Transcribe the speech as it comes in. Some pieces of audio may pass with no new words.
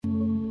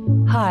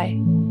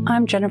Hi,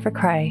 I'm Jennifer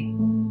Cray.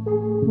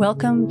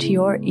 Welcome to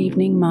your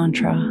evening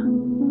mantra.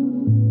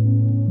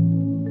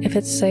 If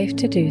it's safe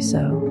to do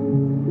so,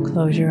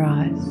 close your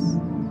eyes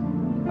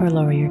or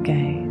lower your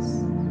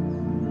gaze.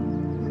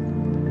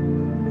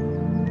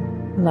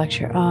 Relax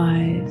your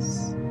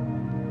eyes,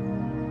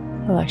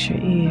 relax your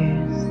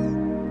ears,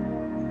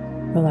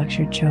 relax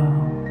your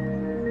jaw.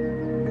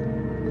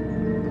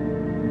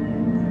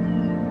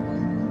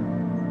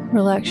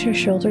 Relax your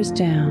shoulders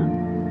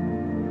down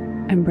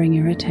and bring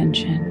your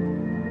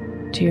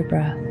attention to your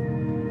breath.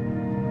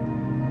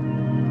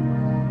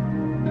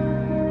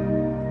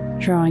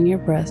 Drawing your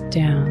breath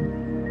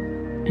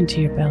down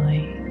into your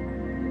belly.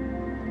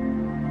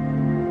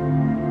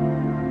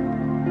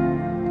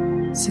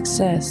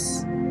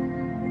 Success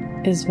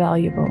is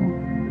valuable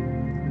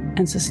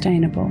and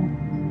sustainable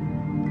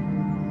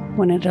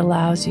when it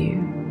allows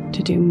you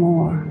to do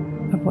more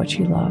of what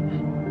you love.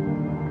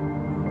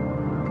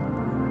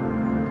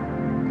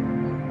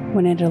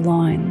 When it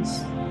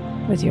aligns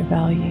with your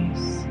values.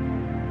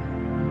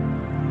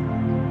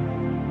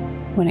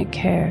 When it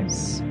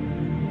cares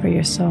for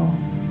your soul.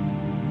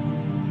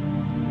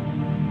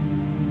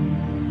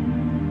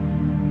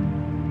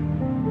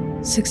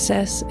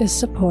 Success is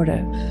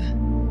supportive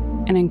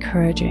and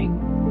encouraging,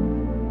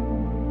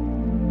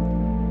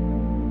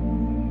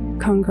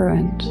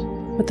 congruent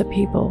with the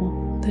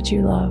people that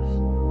you love.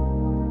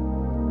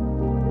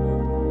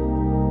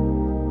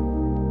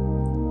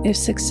 If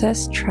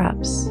success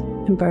traps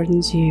and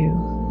burdens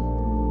you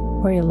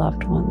or your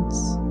loved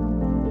ones,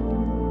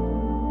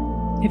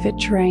 if it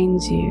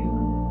drains you,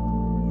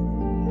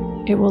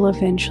 it will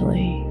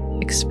eventually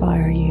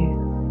expire you.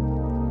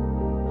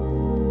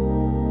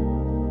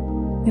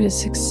 It is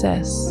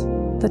success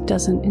that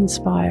doesn't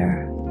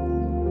inspire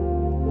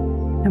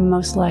and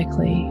most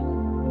likely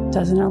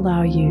doesn't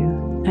allow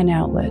you an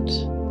outlet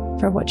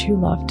for what you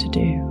love to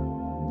do.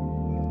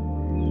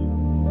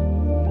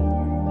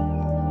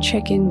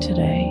 Check in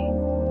today.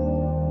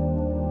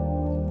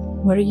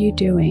 What are you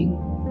doing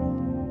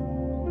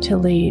to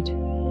lead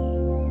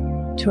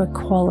to a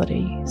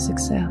quality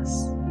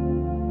success?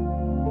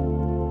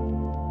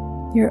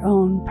 Your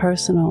own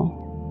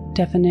personal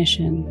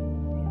definition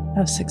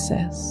of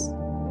success.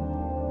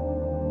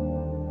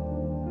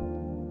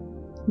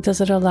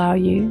 Does it allow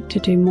you to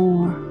do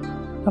more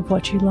of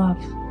what you love?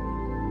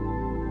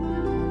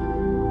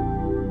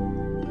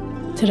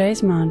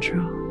 Today's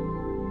mantra,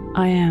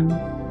 I am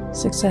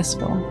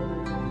successful.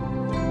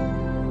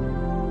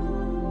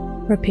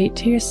 Repeat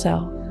to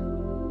yourself,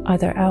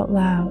 either out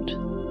loud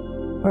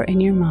or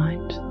in your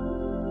mind,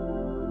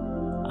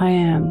 I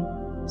am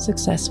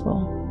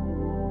successful.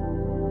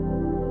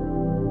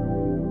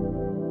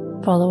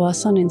 Follow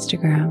us on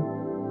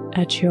Instagram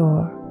at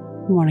Your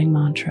Morning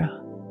Mantra.